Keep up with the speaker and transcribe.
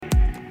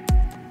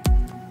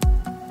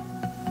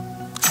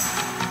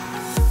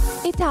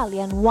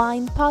Italian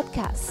Wine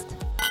Podcast.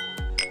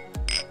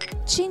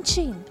 Chin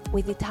Chin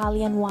with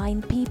Italian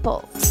wine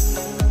people.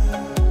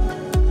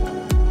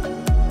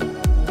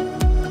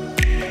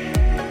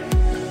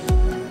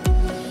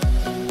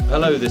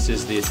 Hello, this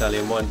is the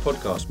Italian Wine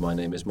Podcast. My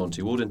name is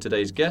Monty, Waldin.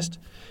 Today's guest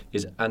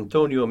is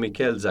Antonio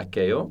Michele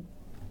Zaccheo,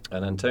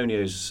 and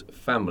Antonio's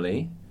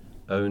family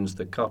owns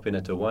the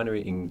Carpineto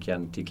Winery in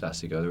Chianti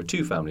Classico. There are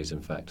two families, in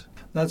fact.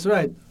 That's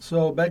right.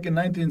 So back in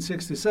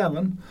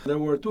 1967, there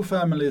were two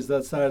families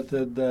that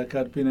started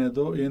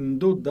Carpineto in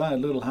Dudda, a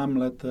little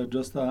hamlet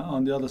just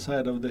on the other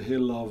side of the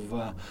hill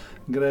of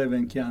Greve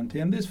in Chianti.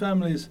 And these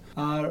families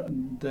are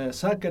the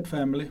Sacchet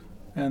family,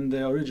 and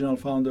the original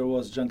founder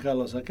was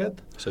Giancarlo Sacchet.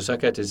 So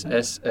Sacchet is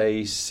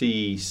S-A-C-C-H-E-T?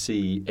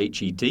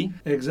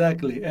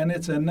 Exactly, and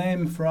it's a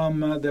name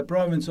from the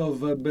province of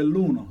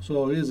Belluno.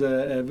 So he's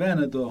a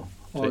Veneto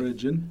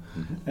origin.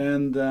 Mm-hmm.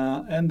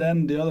 And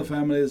then the other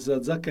family is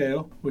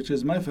Zaccheo, which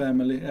is my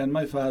family, and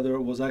my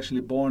father was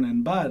actually born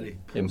in Bari.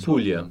 In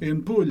Puglia.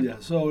 In Puglia.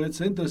 So it's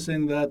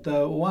interesting that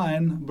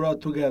wine brought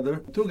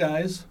together two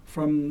guys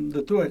from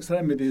the two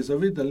extremities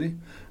of Italy,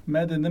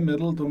 met in the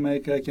middle to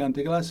make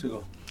Chianti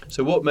Classico.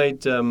 So what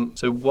made?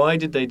 So why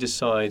did they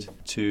decide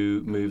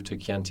to move to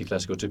Chianti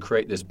Classico, to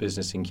create this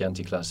business in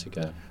Chianti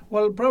Classico?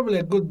 Well, probably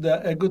a good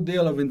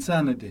deal of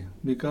insanity,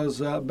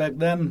 because back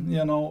then,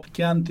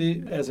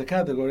 Chianti as a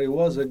category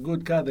was a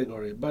good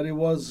category, but it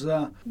was,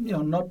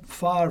 not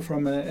far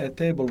from a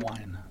table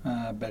wine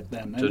back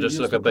then. So just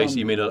like a basic,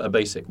 you mean a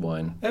basic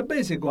wine? A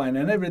basic wine,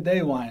 an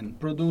everyday wine,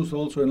 produced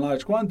also in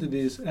large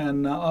quantities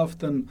and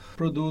often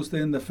produced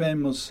in the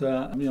famous,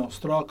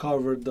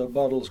 straw-covered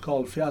bottles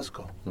called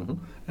fiasco. Mm-hmm.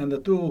 And the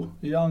two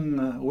young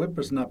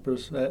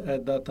whippersnappers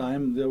at that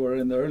time, they were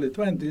in their early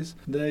 20s,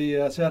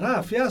 they said,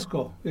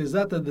 fiasco, is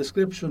that a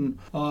description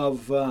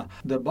of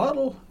the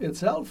bottle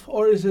itself,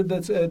 or is it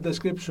a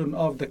description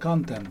of the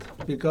content?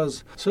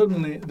 Because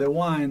certainly the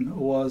wine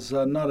was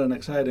not an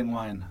exciting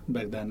wine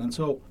back then. And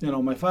so,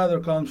 my father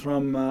comes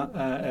from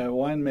a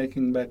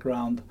winemaking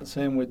background,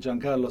 same with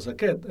Giancarlo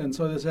Sacchet, and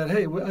so they said,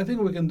 hey, I think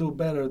we can do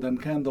better than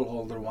candle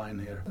holder wine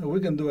here. We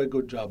can do a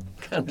good job.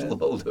 Candle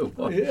holder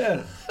wine?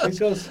 Yeah,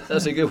 because...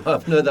 That's a good one.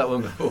 I've heard that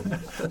one before.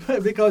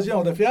 Because,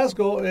 the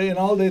fiasco, in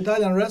all the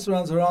Italian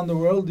restaurants around the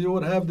world, you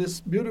would have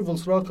this beautiful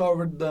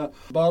straw-covered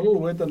bottle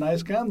with a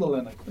nice candle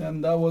in it.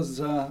 And that was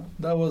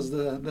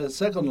the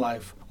second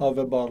life of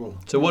a bottle.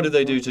 So what did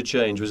they do to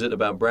change? Was it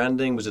about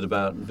branding? Was it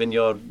about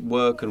vineyard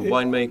work and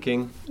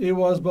winemaking? It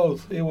was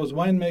both. It was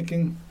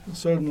winemaking,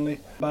 certainly,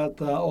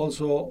 but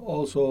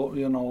also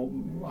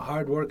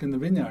hard work in the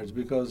vineyards,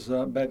 because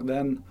back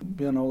then,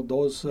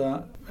 those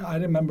I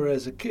remember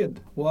as a kid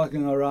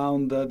walking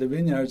around the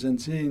vineyards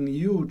and seeing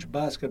huge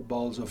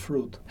basketballs of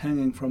fruit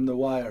hanging from the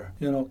wire,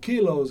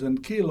 kilos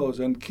and kilos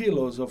and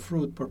kilos of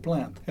fruit per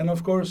plant. And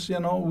of course,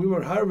 we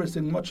were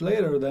harvesting much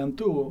later then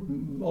too,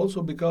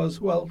 also because,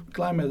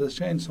 climate has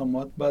changed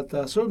somewhat, but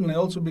certainly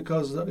also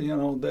because,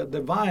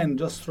 the vine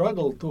just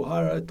struggled to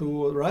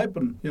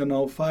ripen,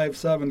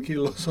 5-7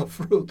 kilos of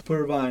fruit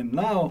per vine.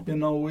 Now,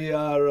 we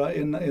are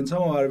in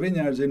some of our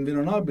vineyards in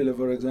Vino Nobile,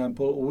 for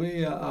example,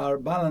 we are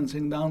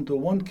balancing down to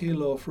 1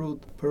 kilo of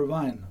fruit per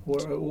vine,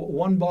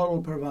 one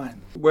bottle per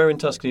vine. Where in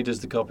Tuscany does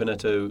the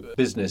Carpineto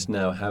business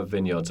now have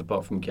vineyards,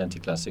 apart from Chianti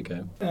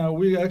Classico?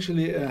 We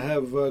actually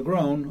have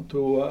grown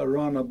to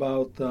run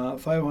about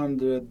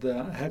 500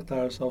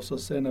 hectares of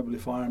sustainably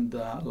farmed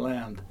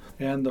land.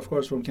 And of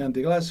course, from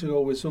Chianti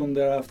Classico, we soon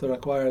thereafter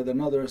acquired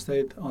another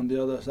estate on the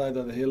other side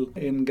of the hill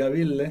in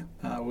Gaville,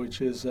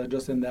 which is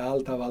just in the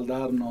Alta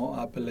Valdarno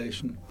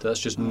appellation. So that's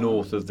just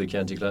north of the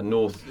Chianti Classico,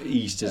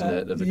 northeast, isn't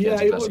it, of the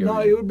Chianti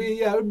Classico? It would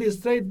be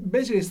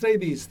basically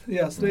straight east.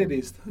 Yeah, straight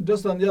east,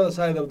 just on the other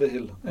side of the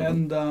hill.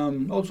 Mm-hmm. And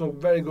also a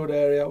very good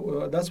area.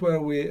 That's where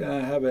we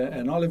have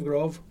an olive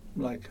grove.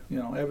 Like,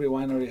 every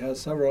winery has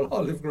several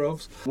olive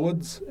groves,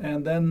 woods,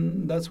 and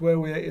then that's where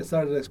we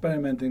started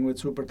experimenting with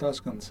Super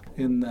Tuscans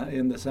in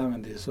the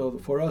 70s. So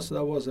for us,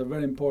 that was a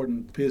very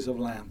important piece of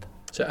land.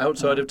 So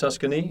outside of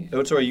Tuscany?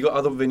 Oh, sorry, you got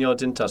other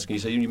vineyards in Tuscany.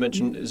 So you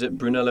mentioned, is it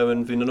Brunello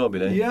and Vino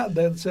Nobile? Yeah,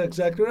 that's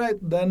exactly right.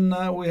 Then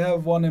we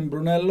have one in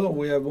Brunello,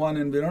 we have one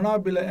in Vino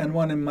Nobile, and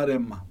one in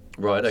Maremma.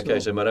 Right, okay,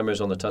 so Maremma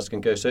is on the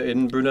Tuscan coast. So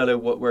in Brunello,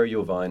 where are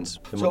your vines?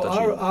 So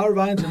our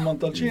vines in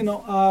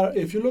Montalcino are,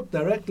 if you look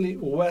directly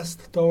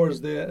west towards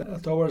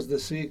the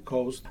sea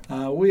coast,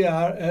 we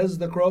are, as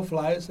the crow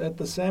flies, at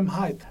the same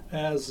height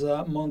as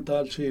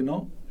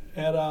Montalcino,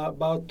 at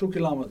about 2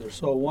 kilometers,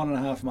 so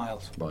 1.5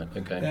 miles. Right,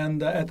 okay.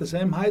 And at the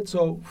same height,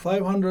 so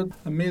 500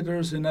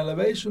 meters in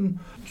elevation,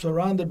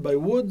 surrounded by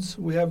woods.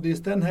 We have these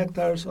 10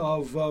 hectares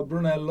of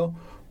Brunello,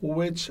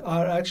 which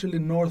are actually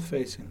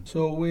north-facing.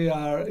 So we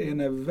are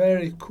in a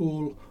very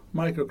cool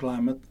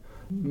microclimate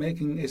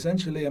making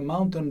essentially a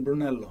mountain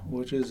Brunello,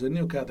 which is a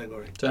new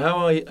category. So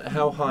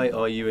how high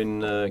are you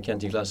in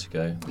Chianti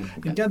Classico?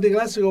 In Chianti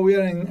Classico, we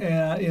are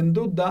in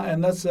Dudda,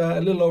 and that's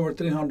a little over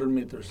 300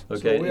 meters.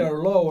 Okay. So we are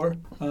lower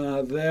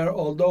there,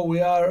 although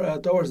we are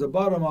towards the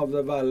bottom of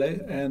the valley,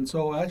 and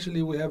so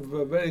actually we have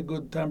very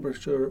good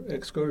temperature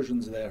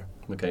excursions there.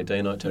 Okay,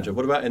 day-night temperature.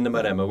 What about in the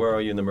Maremma? Where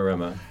are you in the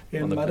Maremma?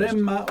 In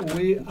Maremma,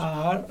 we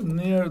are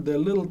near the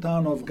little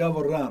town of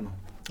Gavorrano.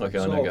 Okay,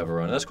 I know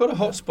Gavorrano. That's quite a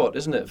hot spot,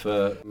 isn't it,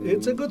 for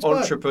it's a good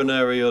spot.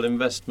 Entrepreneurial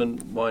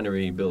investment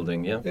winery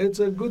building, yeah? It's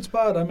a good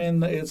spot. I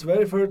mean, it's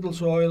very fertile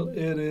soil.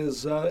 It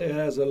has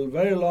a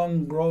very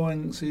long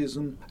growing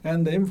season,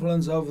 and the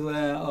influence of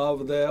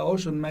the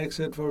ocean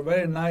makes it for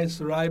very nice,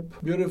 ripe,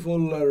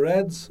 beautiful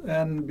reds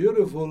and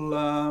beautiful,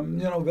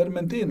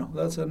 Vermentino.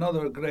 That's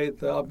another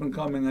great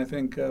up-and-coming, I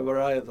think,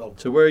 varietal.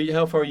 So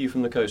how far are you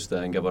from the coast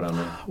there in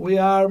Gavorrano? We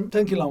are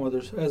 10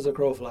 kilometers as the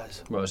crow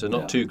flies. Right, so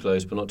not too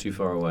close, but not too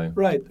far away.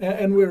 Right,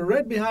 and we're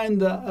right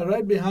behind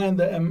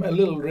a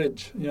little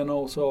ridge,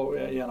 So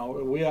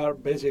we are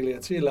basically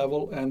at sea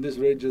level, and this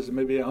ridge is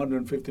maybe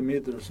 150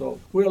 meters. So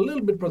we're a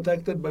little bit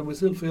protected, but we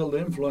still feel the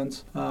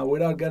influence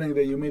without getting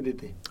the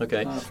humidity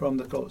from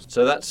the coast.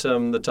 So that's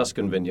the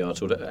Tuscan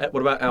vineyards. What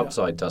about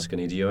outside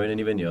Tuscany? Do you own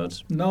any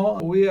vineyards? No,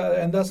 we are,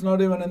 and that's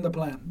not even in the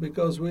plan,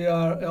 because we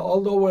are,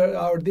 although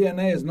our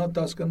DNA is not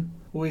Tuscan,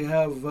 we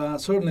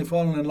have certainly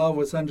fallen in love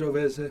with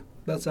Sangiovese.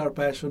 That's our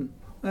passion.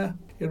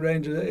 It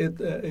ranges.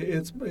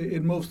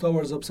 It moves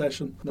towards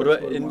obsession. What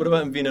about in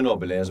Vino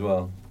Nobile as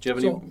well? Do you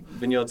have any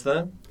vineyards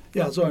there?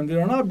 Yeah, so in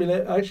Vino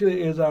Nobile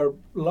actually is our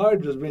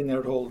largest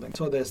vineyard holding.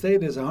 So the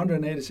estate is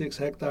 186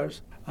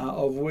 hectares,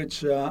 of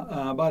which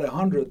about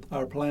 100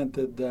 are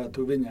planted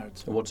to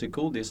vineyards. And what's it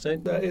called, the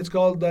estate? It's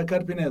called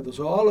Carpineto.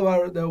 So all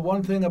of the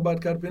one thing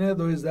about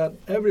Carpineto is that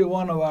every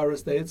one of our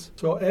estates,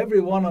 so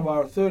every one of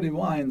our 30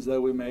 wines that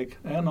we make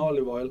and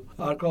olive oil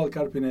are called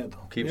Carpineto.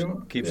 Keeps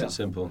it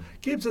simple.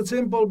 Keeps it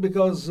simple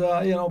because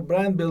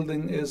brand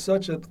building is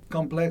such a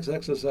complex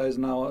exercise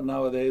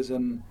nowadays,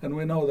 and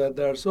we know that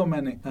there are so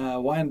many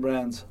wine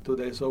brands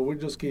today. So we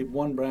just keep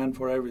one brand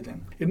for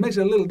everything. It makes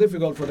it a little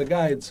difficult for the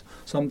guides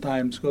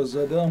sometimes because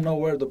they don't know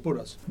where to put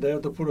us. They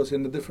have to put us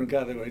in a different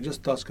category,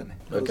 just Tuscany.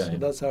 Okay.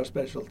 That's our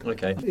specialty.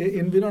 Okay.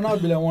 In Vino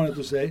Nobile, I wanted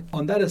to say,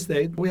 on that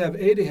estate, we have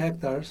 80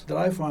 hectares,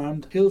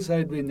 dry-farmed,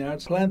 hillside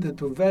vineyards, planted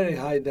to very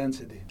high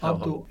density,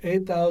 up to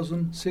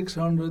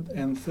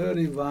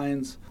 8,630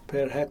 vines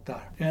per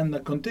hectare.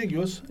 And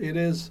contiguous, it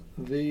is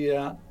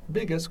the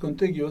biggest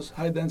contiguous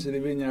high-density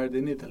vineyard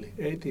in Italy,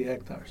 80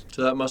 hectares.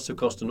 So that must have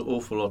cost an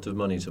awful lot of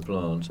money to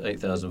plant,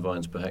 8,000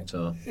 vines per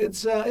hectare.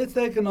 It's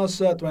taken us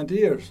 20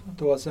 years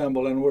to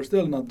assemble, and we're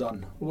still not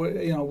done.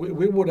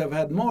 We would have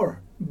had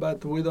more,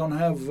 but we don't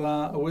have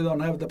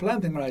the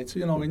planting rights.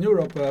 In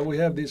Europe we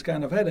have these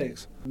kind of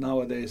headaches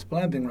nowadays,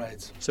 planting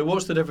rights. So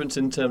what's the difference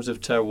in terms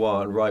of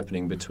terroir and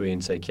ripening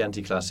between, say,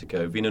 Chianti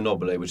Classico, Vino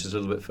Nobile, which is a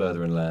little bit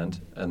further inland,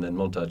 and then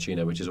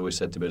Montalcino, which is always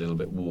said to be a little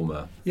bit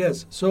warmer?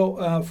 Yes.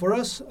 So for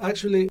us,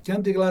 actually,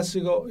 Chianti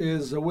Classico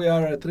we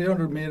are at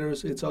 300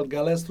 meters. It's on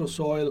Galestro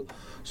soil.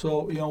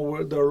 So,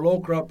 they're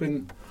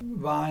low-cropping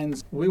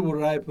vines. We will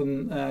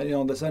ripen,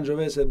 the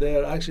Sangiovese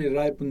there actually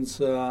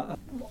ripens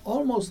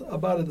almost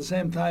about at the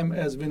same time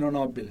as Vino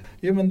Nobile.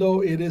 Even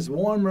though it is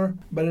warmer,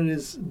 but it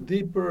is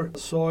deeper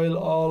soil,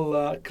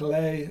 all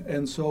clay,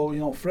 and so,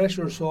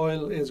 fresher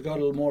soil, it's got a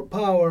little more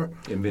power.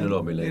 In Vino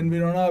Nobile.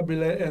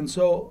 And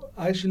so,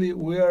 actually,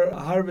 we are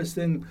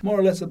harvesting more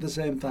or less at the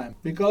same time.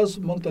 Because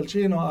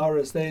Montalcino, our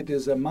estate,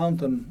 is a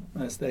mountain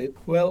estate,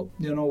 well,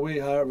 we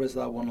harvest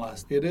that one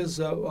last. It is,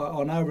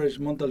 on average,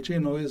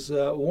 Montalcino is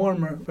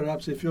warmer,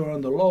 perhaps if you're on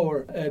the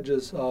lower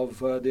edges of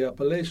the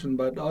appellation,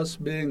 but us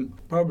being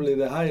probably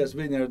the highest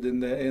vineyard in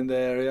the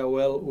area,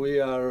 well, we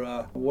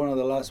are one of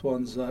the last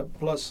ones,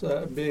 plus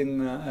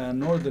being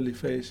northerly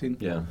facing,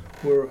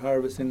 we're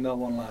harvesting that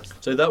one last.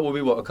 So that will be,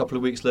 a couple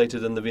of weeks later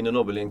than the Vino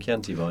Nobile and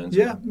Chianti vines?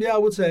 Yeah, I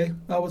would say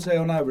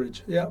on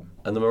average, yeah.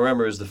 And the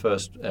Maremma is the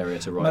first area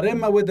to ripen?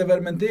 Maremma with the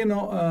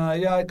Vermentino,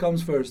 it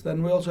comes first.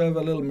 And we also have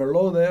a little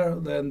Merlot there,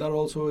 then that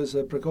also is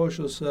a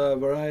precocious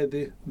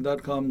variety.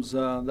 That comes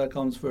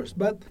first.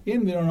 But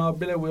in Vino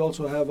Nobile, we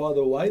also have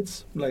other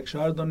whites, like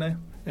Chardonnay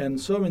and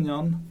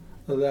Sauvignon,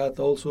 that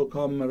also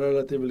come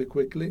relatively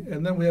quickly.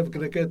 And then we have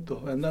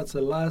Grechetto, and that's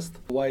the last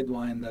white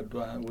wine that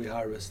we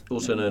harvest.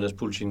 Also known as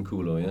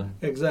Pulcinculo, yeah?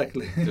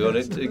 Exactly. Do you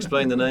want to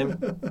explain the name,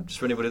 just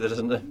for anybody that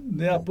doesn't know?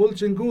 Yeah,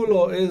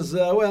 Pulcinculo is,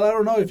 I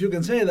don't know if you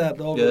can say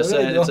that over the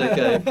radio. It's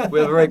okay. We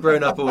have a very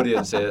grown-up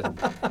audience here.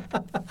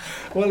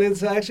 Well,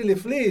 it's actually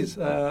fleas,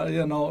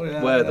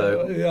 Where,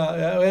 though?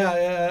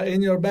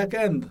 In your back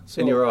end.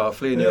 So. In your arse,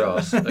 flea in your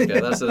arse. Okay,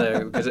 that's the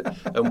name.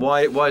 And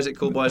why is it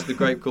called, why is the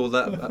grape called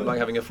that, like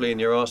having a flea in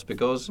your arse?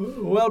 Because?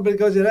 Well,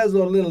 because it has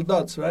those little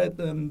dots, right?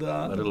 And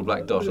a little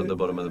black dot at the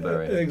bottom of the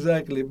berry.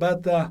 Exactly.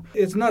 But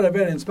it's not a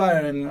very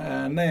inspiring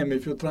name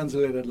if you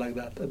translate it like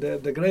that.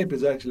 The grape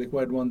is actually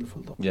quite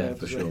wonderful, though. Yeah,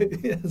 for sure.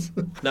 Yes.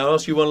 Now, I'll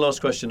ask you one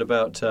last question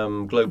about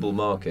global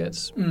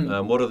markets.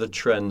 What are the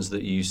trends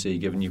that you see,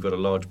 given you've got a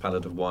large large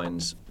palette of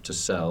wines to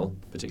sell,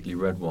 particularly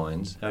red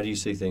wines. How do you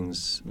see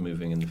things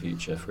moving in the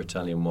future for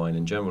Italian wine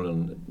in general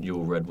and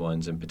your red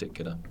wines in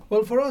particular?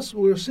 Well, for us,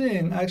 we're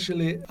seeing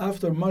actually,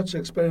 after much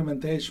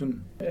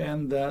experimentation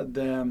and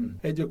the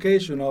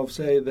education of,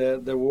 say,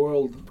 the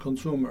world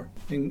consumer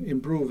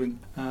improving,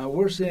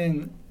 we're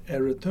seeing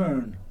a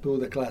return to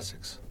the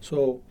classics.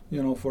 So,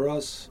 for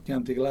us,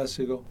 Chianti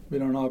Classico,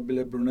 Vino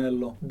Nobile,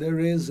 Brunello, there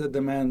is a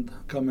demand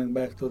coming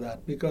back to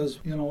that because,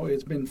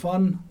 it's been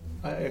fun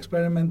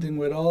experimenting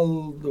with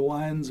all the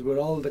wines, with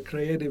all the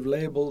creative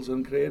labels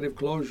and creative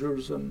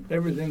closures and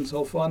everything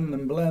so fun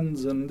and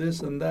blends and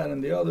this and that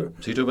and the other.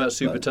 So you talk about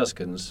Super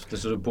Tuscans, the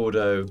sort of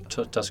Bordeaux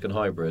Tuscan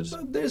hybrids.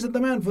 There's a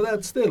demand for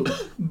that still,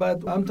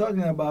 but I'm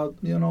talking about,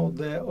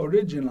 the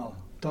original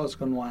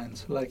Tuscan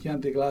wines like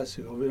Chianti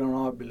Classico, Vino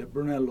Nobile,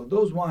 Brunello.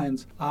 Those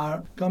wines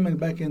are coming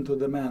back into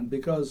demand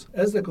because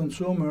as the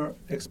consumer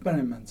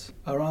experiments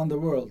around the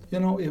world,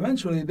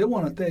 eventually they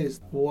want to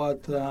taste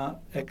what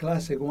a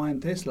classic wine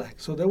tastes like.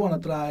 So they want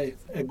to try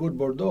a good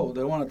Bordeaux,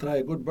 they want to try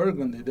a good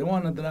Burgundy, they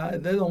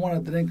don't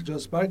want to drink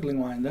just sparkling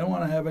wine, they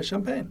want to have a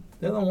champagne.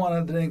 They don't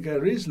want to drink a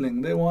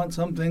Riesling. They want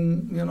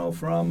something,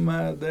 from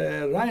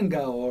the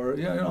Rheingau or,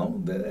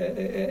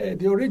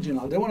 the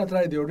original. They want to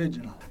try the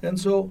original. And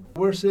so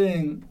we're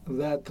seeing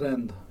that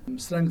trend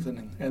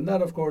strengthening. And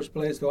that, of course,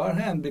 plays to our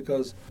hand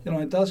because,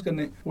 in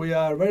Tuscany, we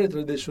are very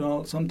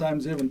traditional,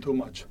 sometimes even too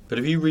much. But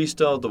have you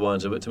restyled the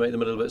wines a bit to make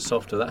them a little bit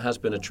softer? That has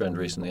been a trend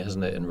recently,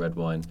 hasn't it, in red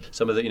wine?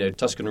 Some of the,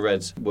 Tuscan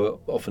reds were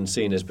often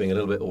seen as being a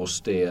little bit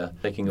austere,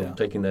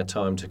 taking their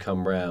time to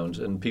come round,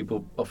 and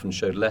people often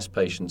showed less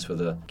patience for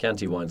the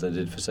Chianti wines than they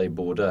did for, say,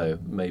 Bordeaux,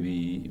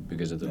 maybe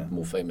because of the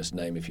more famous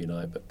name, if you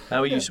like. But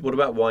how are you? What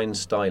about wine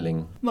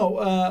styling? No,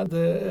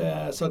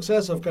 the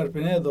success of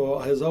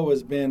Carpineto has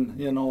always been,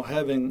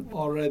 having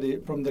already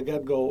from the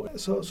get-go,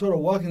 so sort of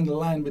walking the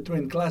line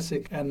between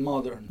classic and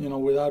modern,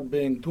 without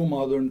being too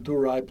modern, too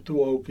ripe, too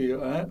oaky.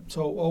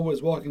 So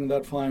always walking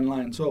that fine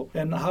line. So,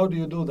 and how do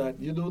you do that?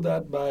 You do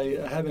that by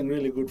having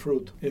really good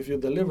fruit. If you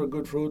deliver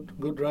good fruit,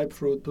 good ripe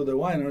fruit to the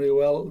winery,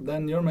 well,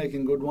 then you're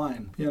making good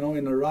wine.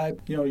 In a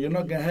ripe, you're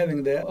not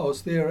having the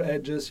austere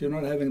edges, you're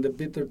not having the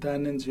bitter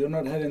tannins, you're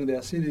not having the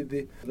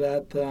acidity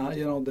that,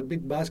 the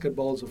big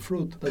basketballs of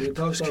fruit that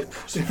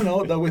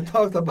we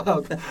talked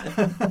about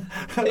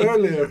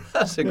earlier.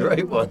 That's a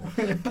great one.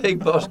 Big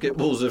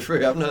basketballs of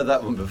fruit. I've heard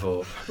that one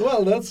before.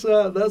 Well, that's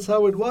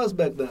how it was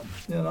back then,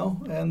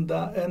 and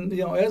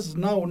as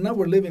now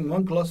we're living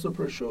one cluster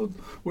per shoot.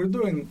 We're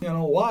doing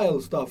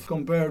wild stuff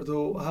compared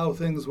to how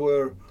things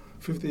were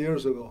 50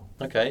 years ago.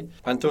 Okay.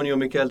 Antonio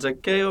Michele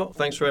Zaccheo,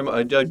 thanks very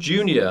much.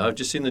 Junior, I've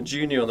just seen the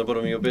junior on the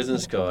bottom of your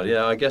business card.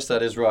 Yeah, I guess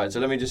that is right. So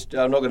let me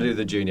I'm not going to do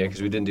the junior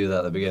because we didn't do that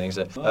at the beginning.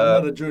 So I'm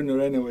not a junior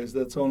anyways.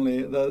 That's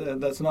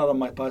not on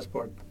my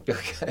passport.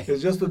 Okay.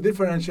 It's just to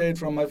differentiate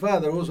from my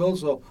father, who's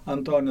also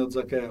Antonio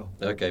Zaccheo.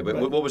 Okay, but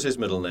what was his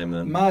middle name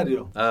then?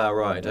 Mario. Ah,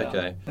 right, Yeah.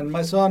 okay. And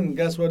my son,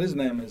 guess what his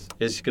name is?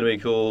 It's going to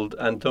be called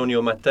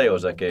Antonio Matteo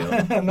Zaccheo.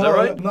 Is that No,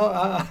 right? No,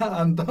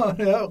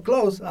 Antonio,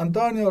 close.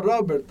 Antonio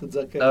Robert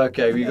Zaccheo.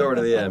 Okay, we got rid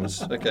of the M's.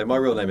 Okay, my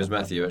real name is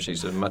Matthew, actually,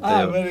 so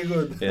Matteo. Very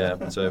good.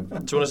 Yeah, so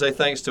just want to say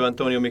thanks to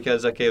Antonio Michele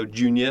Zaccheo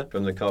Jr.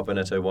 from the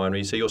Carpineto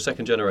Winery. So you're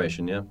second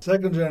generation, yeah?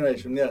 Second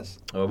generation, yes.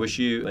 I wish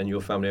you and your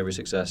family every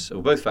success,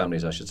 or both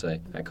families, I should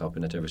say, at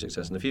Carpineto every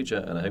success in the future,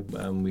 and I hope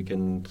we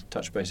can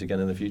touch base again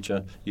in the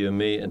future, you and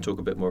me, and talk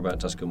a bit more about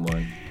Tuscan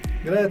wine.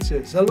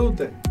 Grazie.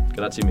 Salute.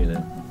 Grazie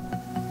mille.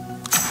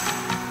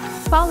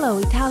 Follow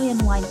Italian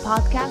Wine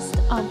Podcast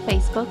on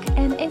Facebook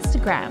and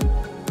Instagram.